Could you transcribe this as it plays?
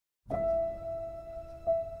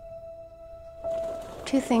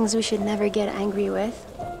Two things we should never get angry with.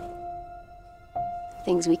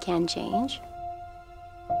 Things we can change,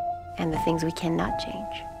 and the things we cannot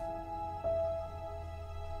change.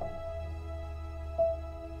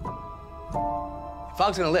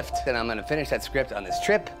 Fog's gonna lift, and I'm gonna finish that script on this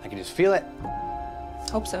trip. I can just feel it.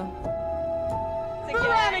 Hope so.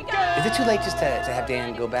 Is it too late just to have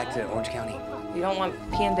Dan go back to Orange County? You don't want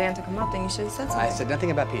P and Dan to come up, then you should have said something. I said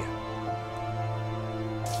nothing about Pia.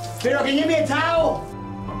 Phillip, can you give me a towel?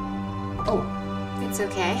 Oh. It's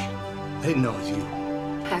okay. I didn't know it was you.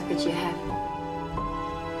 How could you have?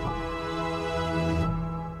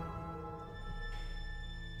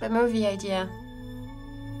 The movie idea.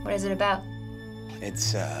 What is it about?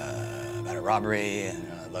 It's about a robbery and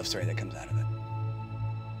a love story that comes out of it.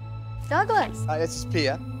 Douglas. This is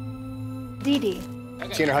Pia. Dee Dee.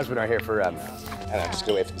 She and her husband are here for, I don't know, just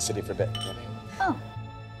get away from the city for a bit. Oh.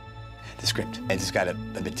 The script. It just got a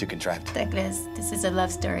bit too contrived. Douglas, this is a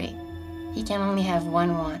love story. He can only have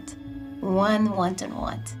one want. One wanton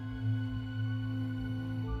want.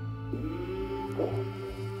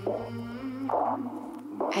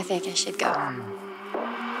 I think I should go.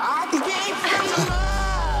 I came from the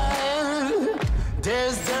mud.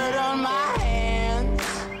 There's dirt on my hands.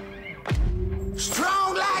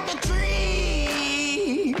 Strong like a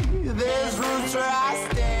tree. There's roots where I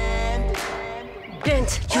stand.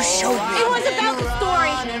 Bent, you showed me. It was about the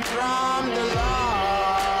story. From the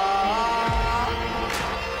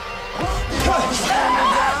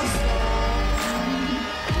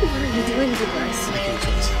What are you doing to us? Making a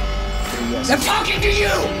choice. I'm talking to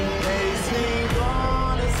you!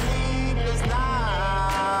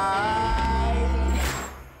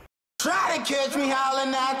 Try to catch me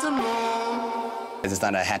howling at the moon. It's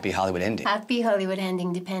not a happy Hollywood ending. Happy Hollywood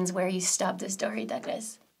ending depends where you stop the story,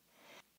 Douglas.